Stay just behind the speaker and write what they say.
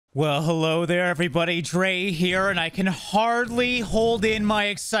Well, hello there, everybody. Drae here, and I can hardly hold in my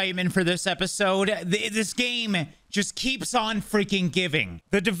excitement for this episode. This game just keeps on freaking giving.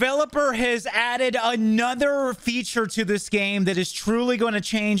 The developer has added another feature to this game that is truly going to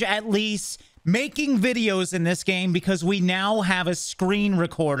change at least making videos in this game, because we now have a screen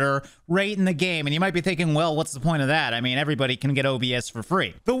recorder right in the game. And you might be thinking, well, what's the point of that? I mean, everybody can get OBS for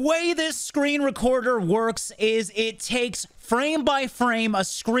free. The way this screen recorder works is it takes frame by frame a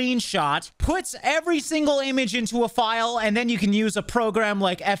screenshot, puts every single image into a file, and then you can use a program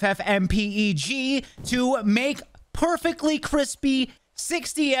like FFmpeg to make perfectly crispy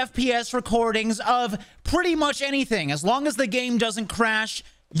 60 FPS recordings of pretty much anything. As long as the game doesn't crash,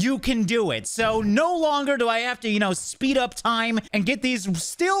 you can do it. So no longer do I have to, speed up time and get these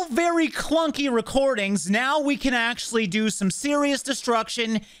still very clunky recordings. Now we can actually do some serious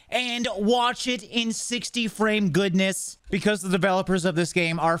destruction and watch it in 60 frame goodness, because the developers of this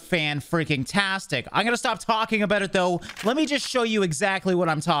game are fan-freaking-tastic. I'm gonna stop talking about it, though. Let me just show you exactly what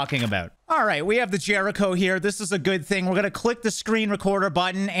I'm talking about. All right, we have the Jericho here. This is a good thing. We're gonna click the screen recorder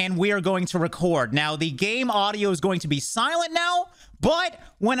button, and we are going to record. Now, the game audio is going to be silent now, but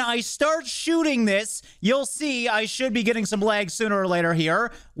when I start shooting this, you'll see I should be getting some lag sooner or later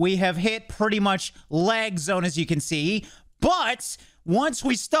here. We have hit pretty much lag zone, as you can see. But once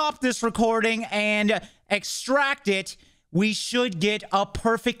we stop this recording and extract it, we should get a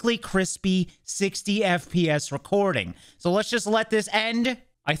perfectly crispy 60 FPS recording. So let's just let this end.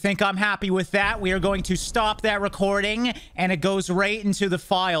 I think I'm happy with that. We are going to stop that recording, and it goes right into the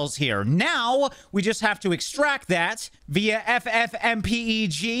files here. Now, we just have to extract that via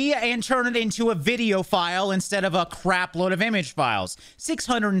FFmpeg and turn it into a video file instead of a crap load of image files.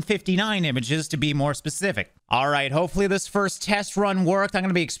 659 images to be more specific. All right, hopefully this first test run worked. I'm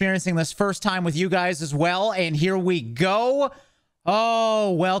going to be experiencing this first time with you guys as well, and here we go.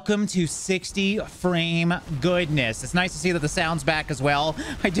 Oh, welcome to 60 frame goodness. It's nice to see that the sound's back as well.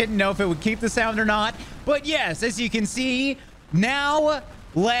 I didn't know if it would keep the sound or not, but yes, as you can see, now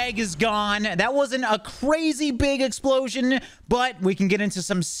lag is gone. That wasn't a crazy big explosion, but we can get into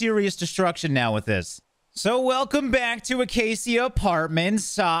some serious destruction now with this. So welcome back to Acacia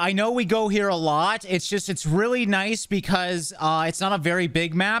Apartments. I know we go here a lot. It's really nice because it's not a very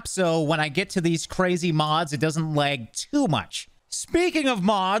big map, so when I get to these crazy mods, it doesn't lag too much. Speaking of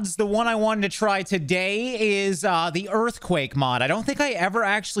mods, the one I wanted to try today is the Earthquake mod. I don't think I ever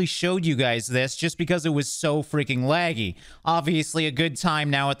actually showed you guys this just because it was so freaking laggy. Obviously, a good time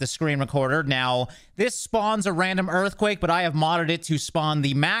now at the screen recorder. Now, this spawns a random earthquake, but I have modded it to spawn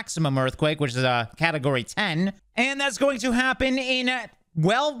the maximum earthquake, which is a category 10. And that's going to happen in,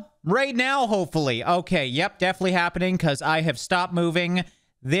 well, right now, hopefully. Okay, yep, definitely happening because I have stopped moving.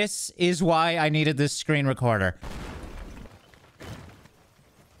 This is why I needed this screen recorder.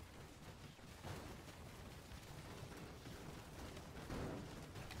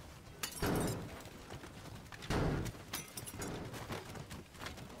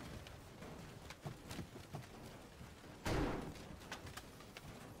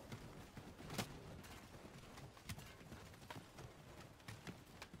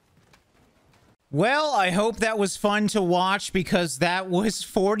 Well, I hope that was fun to watch, because that was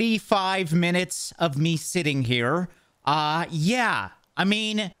 45 minutes of me sitting here. Yeah. I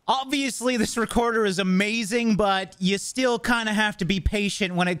mean, obviously this recorder is amazing, but you still kind of have to be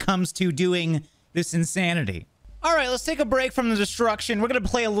patient when it comes to doing this insanity. All right, let's take a break from the destruction. We're going to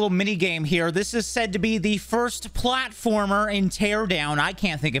play a little mini game here. This is said to be the first platformer in Teardown. I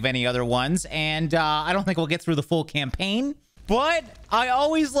can't think of any other ones, and I don't think we'll get through the full campaign. But I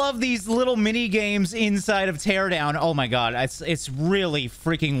always love these little mini games inside of Teardown. Oh my god, it's really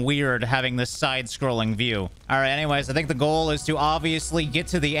freaking weird having this side-scrolling view. All right, anyways, I think the goal is to obviously get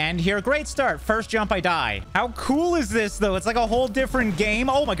to the end here. Great start. First jump, I die. How cool is this, though? It's like a whole different game.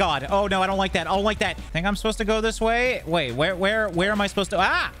 Oh my god. Oh no, I don't like that. I don't like that. I think I'm supposed to go this way. Wait, where am I supposed to?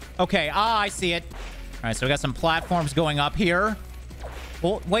 Ah! Okay, I see it. All right, so we got some platforms going up here.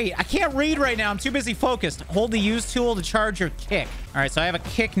 Well, wait, I can't read right now. I'm too busy focused. Hold the use tool to charge your kick. All right, so I have a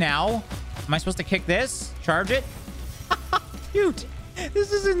kick now. Am I supposed to kick this? Charge it? Dude,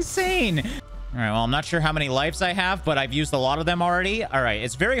 this is insane. All right, well, I'm not sure how many lives I have, but I've used a lot of them already. All right,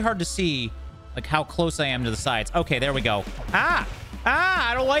 it's very hard to see, like, how close I am to the sides. Okay, there we go. Ah,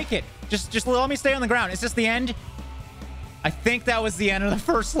 I don't like it. Just let me stay on the ground. Is this the end? I think that was the end of the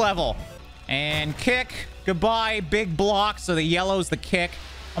first level. And kick. Goodbye, big block. So the yellow's the kick.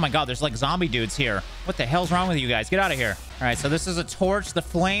 Oh my god, there's like zombie dudes here. What the hell's wrong with you guys? Get out of here. All right, so this is a torch. The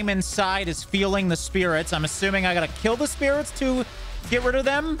flame inside is feeling the spirits. I'm assuming I gotta kill the spirits to get rid of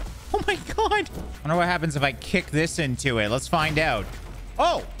them. Oh my god. I wonder what happens if I kick this into it. Let's find out.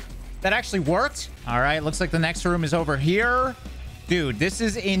 Oh, that actually worked. All right, looks like the next room is over here. Dude, this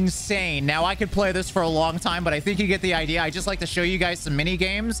is insane. Now, I could play this for a long time, but I think you get the idea. I just like to show you guys some mini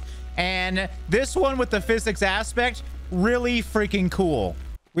games. And this one with the physics aspect, really freaking cool.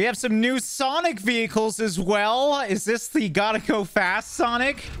 We have some new Sonic vehicles as well. Is this the gotta go fast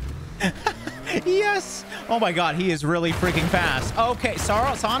Sonic? Yes. Oh my God, he is really freaking fast. Okay,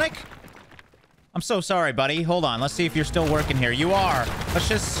 sorry, Sonic. I'm so sorry, buddy. Hold on. Let's see if you're still working here. You are. Let's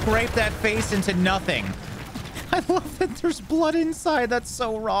just scrape that face into nothing. I love that there's blood inside. That's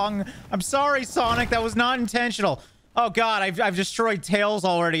so wrong. I'm sorry, Sonic. That was not intentional. Oh, God. I've destroyed Tails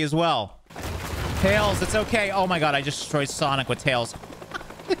already as well. Tails, it's okay. Oh, my God. I just destroyed Sonic with Tails.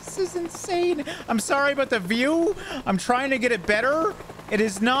 This is insane. I'm sorry about the view. I'm trying to get it better. It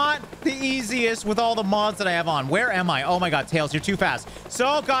is not the easiest with all the mods that I have on. Where am I? Oh, my God. Tails, you're too fast.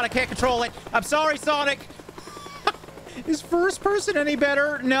 So, God, I can't control it. I'm sorry, Sonic. Is first person any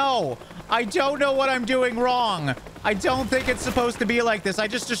better? No. I don't know what I'm doing wrong. I don't think it's supposed to be like this. I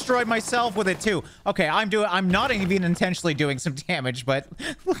just destroyed myself with it too. Okay, I'm not even intentionally doing some damage, but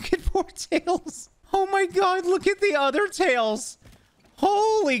look at poor Tails. Oh my God, look at the other Tails.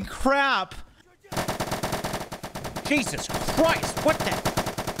 Holy crap. Jesus Christ, what the?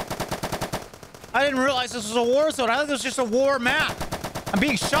 I didn't realize this was a war zone. I thought this was just a war map. I'm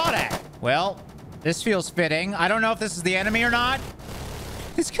being shot at. Well, this feels fitting. I don't know if this is the enemy or not.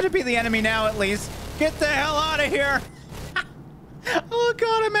 It's gonna be the enemy now, at least. Get the hell out of here. Oh,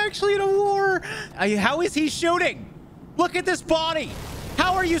 God, I'm actually in a war. How is he shooting? Look at this body.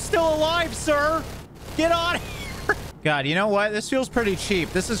 How are you still alive, sir? Get on here. God, you know what? This feels pretty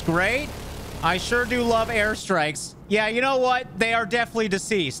cheap. This is great. I sure do love airstrikes. Yeah, you know what? They are definitely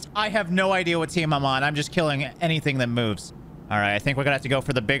deceased. I have no idea what team I'm on. I'm just killing anything that moves. All right, I think we're gonna have to go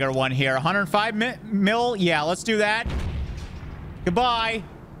for the bigger one here. 105 mil. Yeah, let's do that. Goodbye.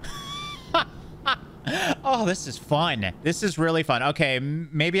 Oh, this is fun. This is really fun. Okay,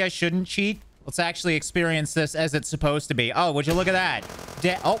 maybe I shouldn't cheat. Let's actually experience this as it's supposed to be. Oh, would you look at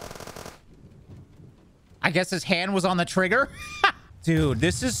that? Oh. I guess his hand was on the trigger. Dude,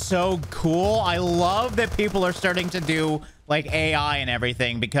 this is so cool. I love that people are starting to do like AI and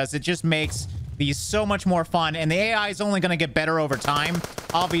everything because it just makes these so much more fun, and the AI is only going to get better over time.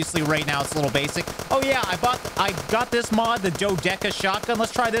 Obviously, right now it's a little basic. Oh yeah, I got this mod, the Dodeca shotgun.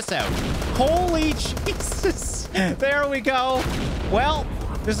 Let's try this out. Holy Jesus! There we go. Well,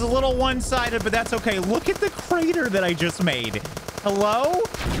 this is a little one-sided, but that's okay. Look at the crater that I just made. Hello?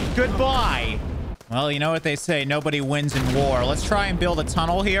 Goodbye. Well, you know what they say, nobody wins in war. Let's try and build a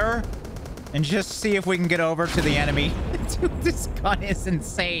tunnel here and just see if we can get over to the enemy. Dude, this gun is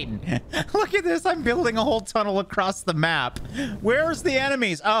insane. Look at this. I'm building a whole tunnel across the map. Where's the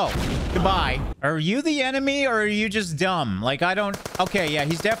enemies? Oh, goodbye. Are you the enemy or are you just dumb? Like, I don't... Okay, yeah,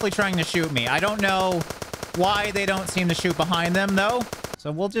 he's definitely trying to shoot me. I don't know why they don't seem to shoot behind them, though.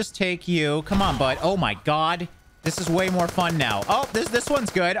 So we'll just take you. Come on, bud. Oh, my God. This is way more fun now. Oh, this one's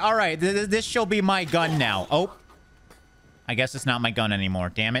good. All right, this shall be my gun now. Oh, I guess it's not my gun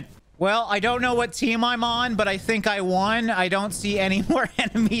anymore. Damn it. Well, I don't know what team I'm on, but I think I won. I don't see any more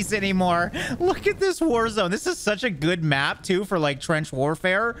enemies anymore. Look at this war zone. This is such a good map, too, for, like, trench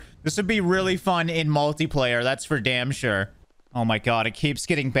warfare. This would be really fun in multiplayer. That's for damn sure. Oh, my God. It keeps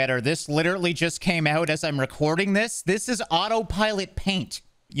getting better. This literally just came out as I'm recording this. This is autopilot paint.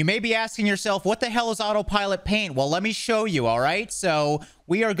 You may be asking yourself, what the hell is autopilot paint? Well, let me show you, all right? So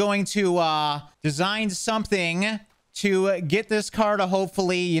we are going to design something to get this car to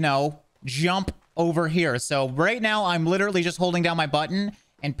hopefully, you know, jump over here. So right now, I'm literally just holding down my button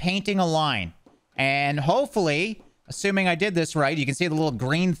and painting a line. And hopefully, assuming I did this right, you can see the little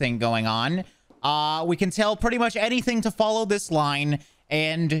green thing going on. We can tell pretty much anything to follow this line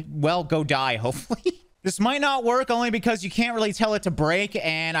and, well, go die, hopefully. This might not work only because you can't really tell it to brake,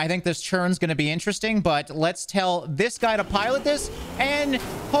 and I think this churn's going to be interesting, but let's tell this guy to pilot this, and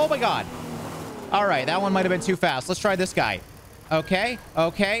oh my God. All right, that one might have been too fast. Let's try this guy. Okay.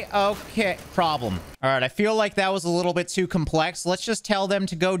 Problem. All right, I feel like that was a little bit too complex. Let's just tell them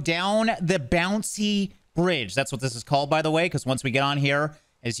to go down the bouncy bridge. That's what this is called, by the way, because once we get on here,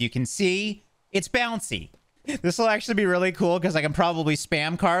 as you can see, it's bouncy. This will actually be really cool because I can probably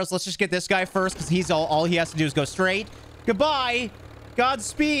spam cars. Let's just get this guy first because he's all he has to do is go straight. Goodbye.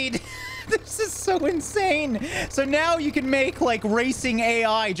 Godspeed. This is so insane. So now you can make like racing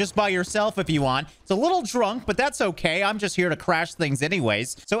AI just by yourself if you want. It's a little drunk, but that's okay. I'm just here to crash things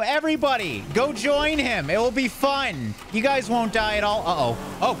anyways. So everybody, go join him. It will be fun. You guys won't die at all.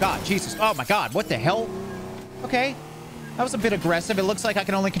 Uh-oh. Oh, God. Jesus. Oh, my God. What the hell? Okay. That was a bit aggressive. It looks like I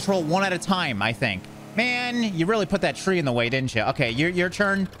can only control one at a time, I think. Man, you really put that tree in the way, didn't you? Okay, your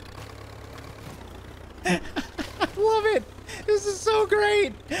turn. Love it. This is so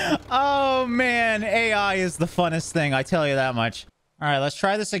great. Oh, man. AI is the funnest thing. I tell you that much. All right, let's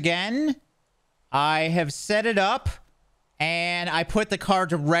try this again. I have set it up, and I put the car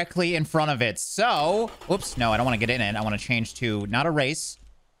directly in front of it. So, whoops, no, I don't want to get in it. I want to change to not a race.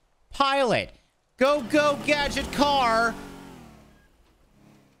 Pilot. Go, go, gadget car.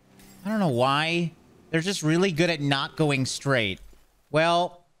 I don't know why. They're just really good at not going straight.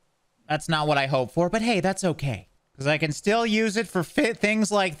 Well, that's not what I hope for, but hey, that's okay. Because I can still use it for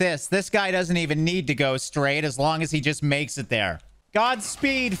things like this. This guy doesn't even need to go straight as long as he just makes it there.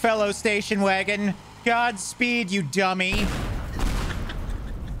 Godspeed, fellow station wagon. Godspeed, you dummy.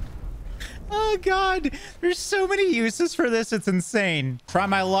 Oh, God. There's so many uses for this. It's insane. Try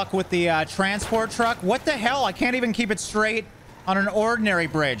my luck with the transport truck. What the hell? I can't even keep it straight on an ordinary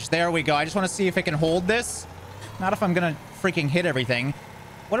bridge. There we go. I just want to see if it can hold this. Not if I'm going to freaking hit everything.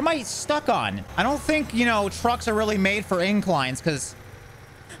 What am I stuck on? I don't think, you know, trucks are really made for inclines because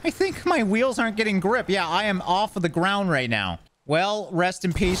I think my wheels aren't getting grip. Yeah, I am off of the ground right now. Well, rest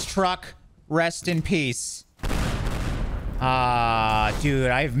in peace, truck. Rest in peace. Dude,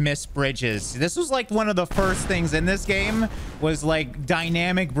 I've missed bridges. This was like one of the first things in this game was like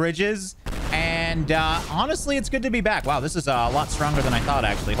dynamic bridges. And honestly, it's good to be back. Wow, this is a lot stronger than I thought,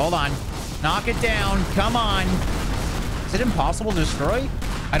 actually. Hold on. Knock it down. Come on. Is it impossible to destroy?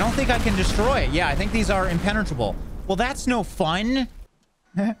 I don't think I can destroy it. Yeah, I think these are impenetrable. Well, that's no fun.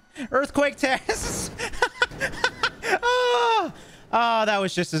 Earthquake tests. Oh, that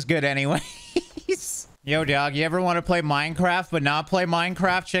was just as good anyways. Yo, dog, you ever want to play Minecraft but not play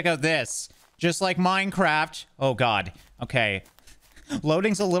Minecraft? Check out this. Just like Minecraft. Oh, God. Okay.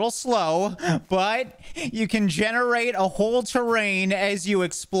 Loading's a little slow, but you can generate a whole terrain as you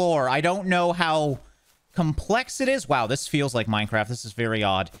explore. I don't know how complex it is. Wow, this feels like Minecraft. This is very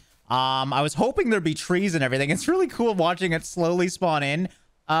odd. I was hoping there'd be trees and everything. It's really cool watching it slowly spawn in.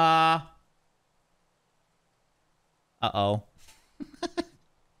 Uh-oh.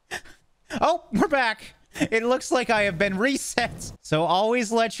 Oh, we're back. It looks like I have been reset. So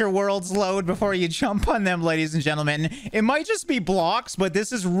always let your worlds load before you jump on them, ladies and gentlemen. It might just be blocks, but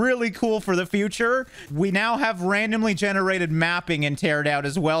this is really cool for the future. We now have randomly generated mapping in Teardown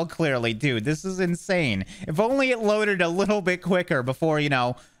as well, clearly. Dude, this is insane. If only it loaded a little bit quicker before, you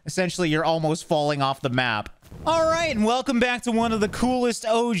know, essentially you're almost falling off the map. All right, and welcome back to one of the coolest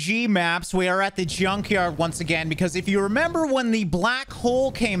OG maps. We are at the junkyard once again, because if you remember when the black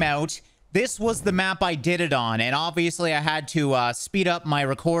hole came out, this was the map I did it on, and obviously I had to speed up my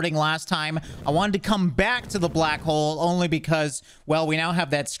recording last time. I wanted to come back to the black hole only because, well, we now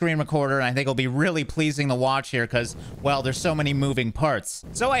have that screen recorder, and I think it'll be really pleasing to watch here because, well, there's so many moving parts.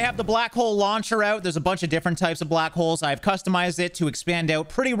 So I have the black hole launcher out. There's a bunch of different types of black holes. I've customized it to expand out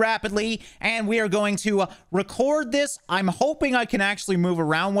pretty rapidly, and we are going to record this. I'm hoping I can actually move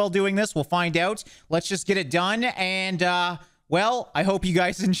around while doing this. We'll find out. Let's just get it done, and, well, I hope you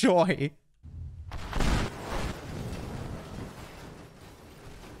guys enjoy.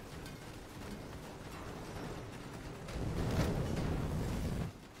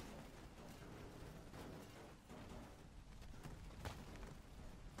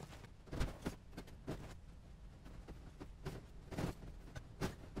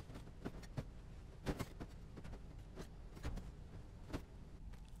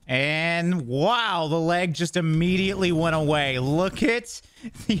 And wow, the leg just immediately went away. Look at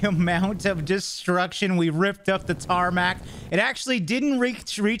the amount of destruction. We ripped up the tarmac. It actually didn't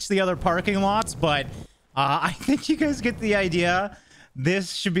reach the other parking lots, but I think you guys get the idea.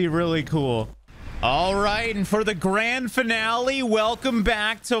 This should be really cool. All right, and for the grand finale, welcome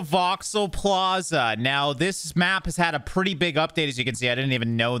back to Voxel Plaza. Now, this map has had a pretty big update, as you can see. I didn't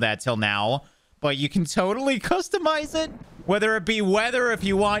even know that till now. But you can totally customize it. Whether it be weather, if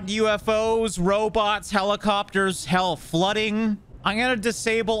you want UFOs, robots, helicopters, hell, flooding. I'm going to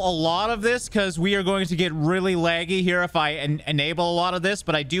disable a lot of this because we are going to get really laggy here if I enable a lot of this.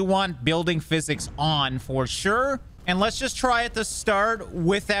 But I do want building physics on for sure. And let's just try at the start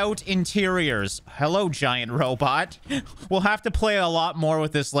without interiors. Hello, giant robot. We'll have to play a lot more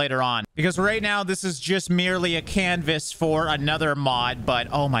with this later on. Because right now, this is just merely a canvas for another mod. But,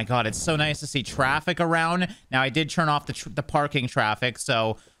 oh my god, it's so nice to see traffic around. Now, I did turn off the parking traffic,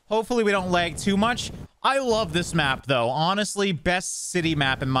 so hopefully we don't lag too much. I love this map, though. Honestly, best city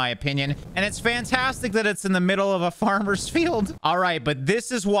map in my opinion. And it's fantastic that it's in the middle of a farmer's field. All right, but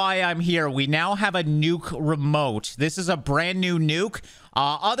this is why I'm here. We now have a nuke remote. This is a brand new nuke.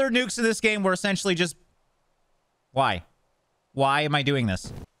 Other nukes in this game were essentially just... Why? Why am I doing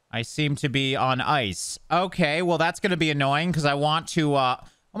this? I seem to be on ice. Okay, well, that's going to be annoying because I want to... Oh,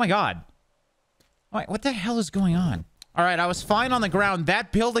 my God. Wait, what the hell is going on? All right, I was fine on the ground.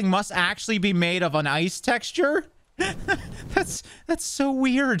 That building must actually be made of an ice texture. That's so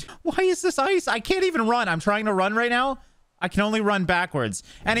weird. Why is this ice? I can't even run. I'm trying to run right now. I can only run backwards.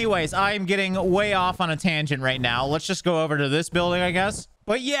 Anyways, I'm getting way off on a tangent right now. Let's just go over to this building, I guess.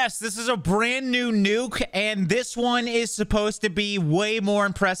 But yes, this is a brand new nuke, and this one is supposed to be way more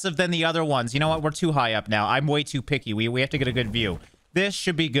impressive than the other ones. You know what? We're too high up now. I'm way too picky. We have to get a good view. This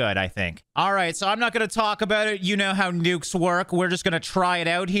should be good, I think. All right, so I'm not going to talk about it. You know how nukes work. We're just going to try it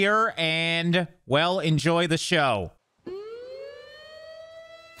out here, and, well, enjoy the show.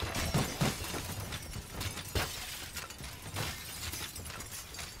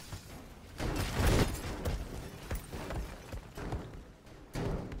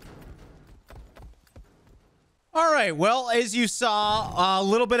 All right, well, as you saw, a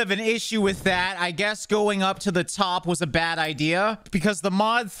little bit of an issue with that. I guess going up to the top was a bad idea because the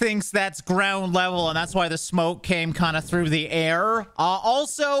mod thinks that's ground level, and that's why the smoke came kind of through the air.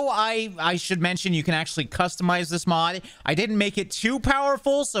 Also, I should mention you can actually customize this mod. I didn't make it too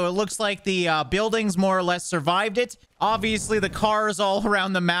powerful, so it looks like the buildings more or less survived it. Obviously, the cars all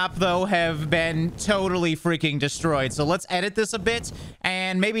around the map, though, have been totally freaking destroyed. So let's edit this a bit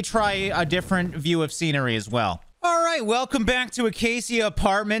and maybe try a different view of scenery as well. All right, welcome back to Acacia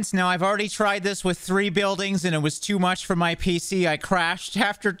Apartments. Now, I've already tried this with 3 buildings, and it was too much for my PC. I crashed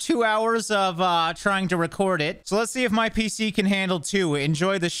after 2 hours of trying to record it. So let's see if my PC can handle 2.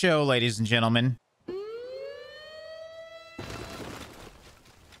 Enjoy the show, ladies and gentlemen.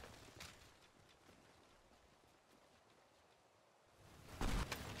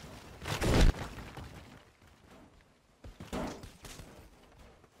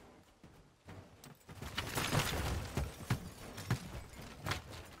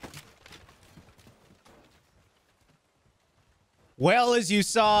 Well, as you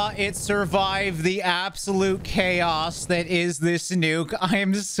saw, it survived the absolute chaos that is this nuke. I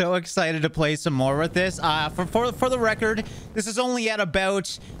am so excited to play some more with this. For the record, this is only at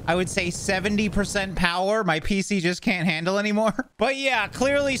about, I would say, 70% power. My PC just can't handle anymore. But yeah,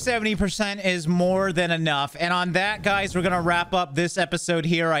 clearly 70% is more than enough. And on that, guys, we're going to wrap up this episode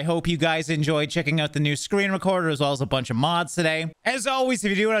here. I hope you guys enjoyed checking out the new screen recorder as well as a bunch of mods today. As always, if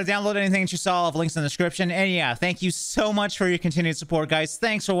you do want to download anything that you saw, I'll have links in the description. And yeah, thank you so much for your continued support, guys.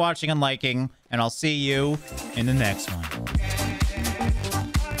 Thanks for watching and liking, and I'll see you in the next one.